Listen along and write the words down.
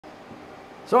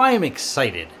So I am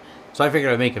excited. So I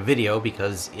figured I'd make a video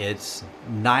because it's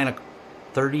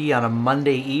 9:30 on a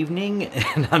Monday evening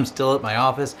and I'm still at my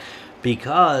office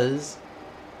because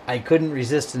I couldn't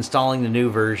resist installing the new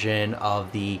version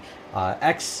of the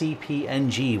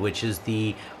XCP-ng, which is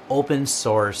the open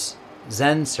source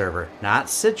Xenserver. Not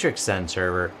Citrix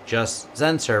Xenserver, just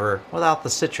Xenserver without the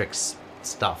Citrix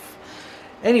stuff.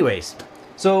 Anyways,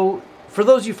 so for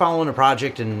those of you following the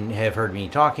project and have heard me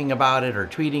talking about it or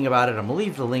tweeting about it, I'm going to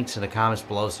leave the links in the comments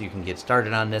below so you can get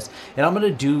started on this. And I'm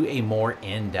going to do a more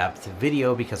in-depth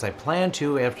video because I plan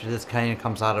to, after this kind of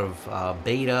comes out of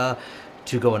beta,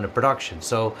 to go into production.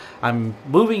 So I'm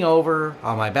moving over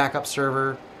on my backup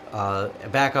server,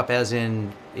 backup as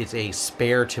in it's a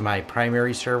spare to my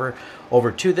primary server,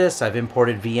 over to this. I've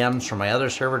imported VMs from my other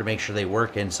server to make sure they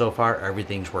work, and so far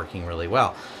everything's working really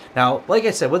well. Now, like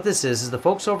I said, what this is the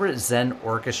folks over at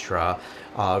Xenorchestra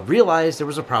realized there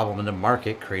was a problem in the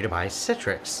market created by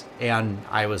Citrix. And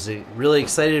I was really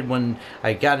excited when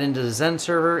I got into the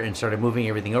Xenserver and started moving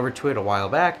everything over to it a while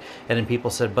back. And then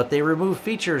people said, but they removed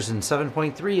features in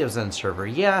 7.3 of Xenserver.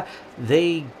 Yeah,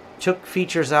 they took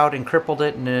features out and crippled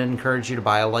it and encouraged you to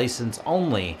buy a license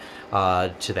only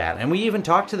to that. And we even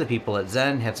talked to the people at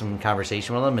Xen, had some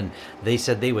conversation with them, and they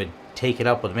said they would take it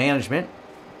up with management.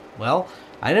 Well,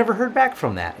 I never heard back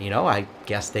from that. You know, I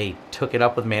guess they took it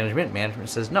up with management. Management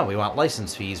says, no, we want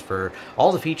license fees for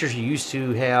all the features you used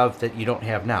to have that you don't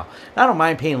have now. I don't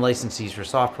mind paying license fees for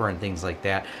software and things like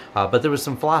that, but there was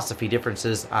some philosophy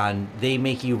differences on they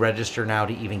make you register now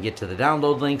to even get to the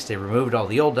download links. They removed all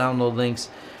the old download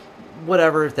links.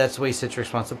 Whatever, if that's the way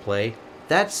Citrix wants to play,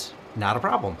 that's not a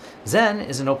problem. Xen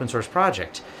is an open source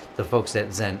project. The folks at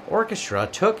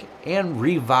Xenorchestra took and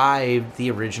revived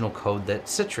the original code that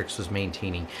Citrix was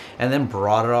maintaining and then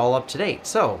brought it all up to date.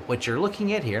 So what you're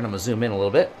looking at here, and I'm going to zoom in a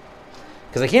little bit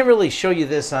because I can't really show you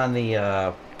this on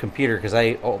the computer because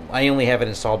I only have it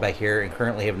installed back here and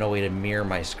currently have no way to mirror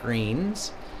my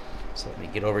screens. So let me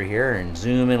get over here and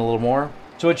zoom in a little more.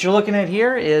 So what you're looking at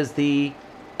here is the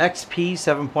XP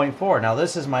 7.4. Now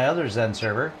this is my other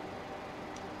Xenserver.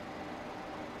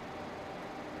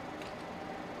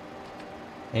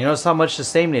 And you notice how much the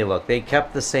same they look. They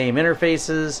kept the same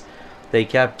interfaces. They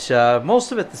kept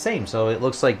most of it the same. So it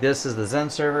looks like this is the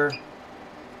Xenserver.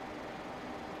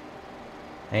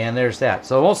 And there's that.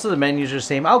 So most of the menus are the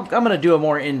same. I'm going to do a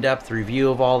more in-depth review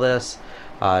of all this.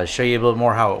 Show you a little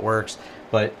more how it works.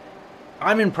 But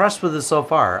I'm impressed with it so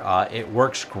far. It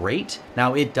works great.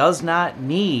 Now it does not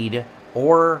need,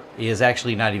 or is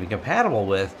actually not even compatible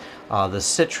with, the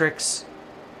Citrix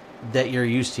that you're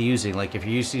used to using. Like if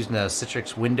you're used to using the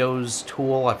Citrix Windows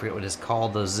tool, I forget what it's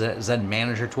called, the Xen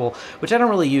Manager tool, which I don't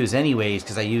really use anyways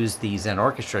because I use the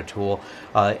Xenorchestra tool.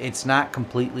 It's not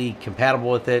completely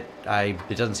compatible with it.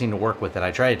 It doesn't seem to work with it.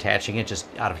 I tried attaching it just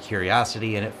out of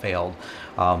curiosity and it failed.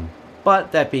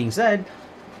 But that being said,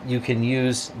 you can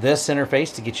use this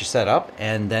interface to get you set up,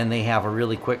 and then they have a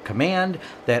really quick command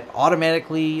that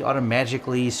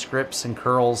automatically scripts and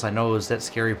curls. I know it's that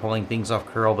scary pulling things off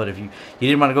curl, but if you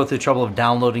didn't want to go through the trouble of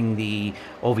downloading the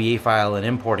OVA file and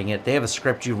importing it, they have a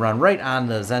script you run right on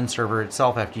the Xenserver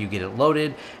itself after you get it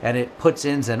loaded, and it puts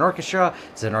in Xenorchestra.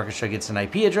 Xenorchestra gets an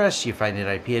IP address. You find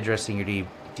that IP address in your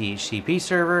DHCP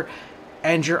server,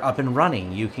 and you're up and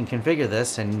running. You can configure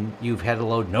this, and you've had to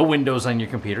load no Windows on your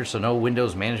computer, so no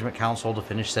Windows Management Console to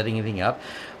finish setting anything up.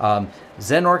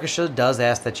 Xenorchestra does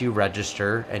ask that you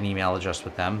register an email address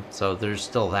with them, so there's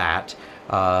still that.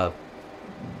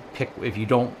 If you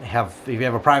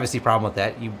have a privacy problem with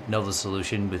that, you know the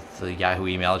solution with the Yahoo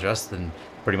email address. Then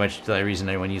pretty much the reason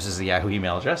anyone uses the Yahoo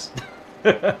email address.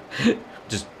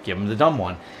 Just give them the dumb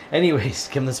one. Anyways,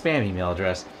 give them the spam email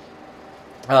address.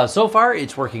 So far,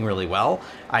 it's working really well.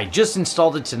 I just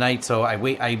installed it tonight, so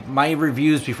my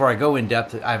reviews before I go in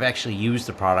depth, I've actually used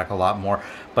the product a lot more.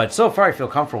 But so far, I feel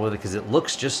comfortable with it because it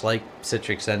looks just like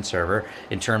Citrix Xenserver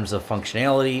in terms of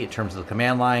functionality, in terms of the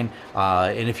command line.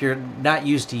 And if you're not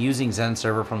used to using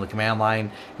Xenserver from the command line,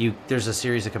 there's a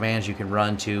series of commands you can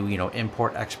run to,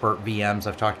 import, export VMs.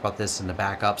 I've talked about this in the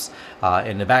backups.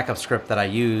 In the backup script that I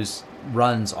use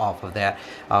runs off of that.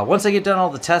 Once I get done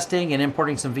all the testing and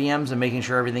importing some VMs and making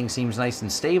sure everything seems nice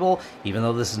and stable, even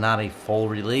though this is not a full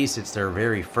release, it's their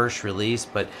very first release,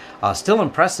 but still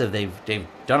impressive. They've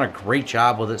done a great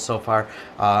job with it so far.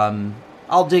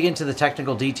 I'll dig into the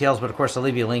technical details, but of course I'll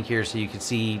leave you a link here so you can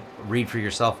read for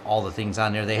yourself all the things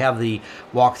on there. They have the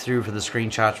walkthrough for the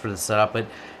screenshots for the setup, but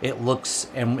it looks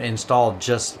and installed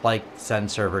just like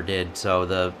Xenserver did.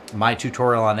 So my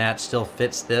tutorial on that still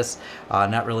fits this.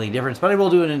 Not really a difference, but I will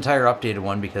do an entire updated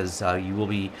one because you will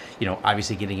be,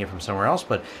 obviously getting it from somewhere else.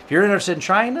 But if you're interested in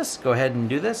trying this, go ahead and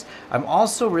do this. I'm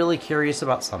also really curious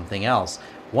about something else.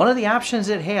 One of the options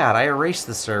it had, I erased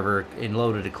the server and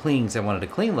loaded a clean because I wanted a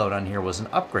clean load on here, was an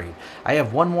upgrade. I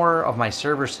have one more of my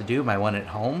servers to do, my one at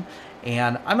home,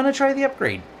 and I'm going to try the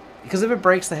upgrade. Because if it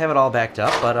breaks, they have it all backed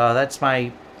up, but that's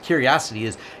my curiosity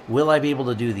is, will I be able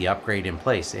to do the upgrade in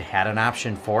place? It had an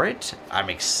option for it. I'm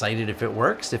excited if it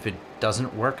works. If it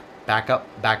doesn't work, back up,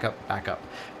 back up, back up.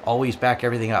 Always back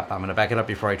everything up. I'm going to back it up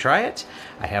before I try it.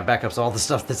 I have backups all the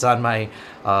stuff that's on my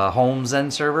home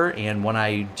Xenserver, and when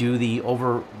I do the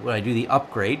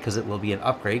upgrade, because it will be an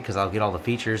upgrade, because I'll get all the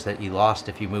features that you lost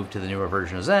if you move to the newer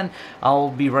version of Xen, I'll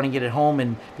be running it at home,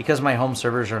 and because my home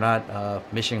servers are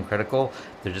not mission critical,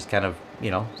 they're just kind of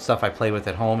stuff I play with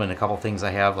at home, and a couple things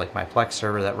I have like my Plex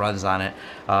server that runs on it.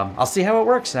 I'll see how it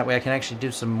works, and that way I can actually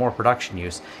do some more production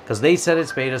use, because they said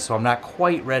it's beta, so I'm not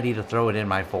quite ready to throw it in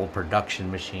my full production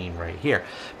machine right here.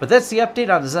 But that's the update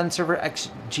on the Xenserver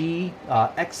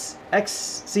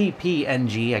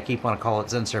XCP-ng. I keep wanting to call it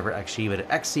Xenserver XG, but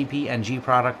XCP-ng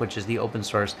product, which is the open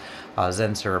source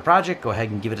Xenserver project. Go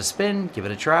ahead and give it a spin, give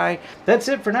it a try. That's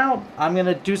it for now. I'm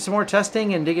gonna do some more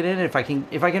testing and dig it in. If I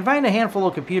can find a handful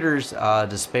of computers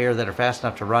to spare that are fast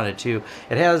enough to run it too.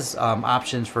 It has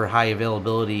options for high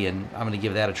availability, and I'm gonna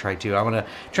give that a try too. I'm gonna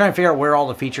try and figure out where all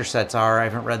the feature sets are. I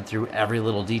haven't read through every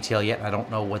little detail yet, and I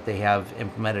don't know what they have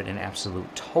implemented in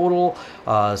absolute total.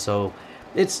 So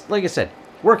it's, like I said,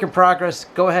 work in progress.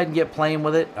 Go ahead and get playing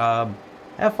with it.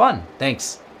 Have fun.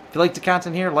 Thanks. If you like the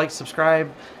content here, like,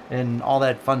 subscribe, and all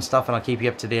that fun stuff, and I'll keep you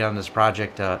up to date on this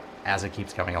project as it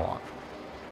keeps coming along.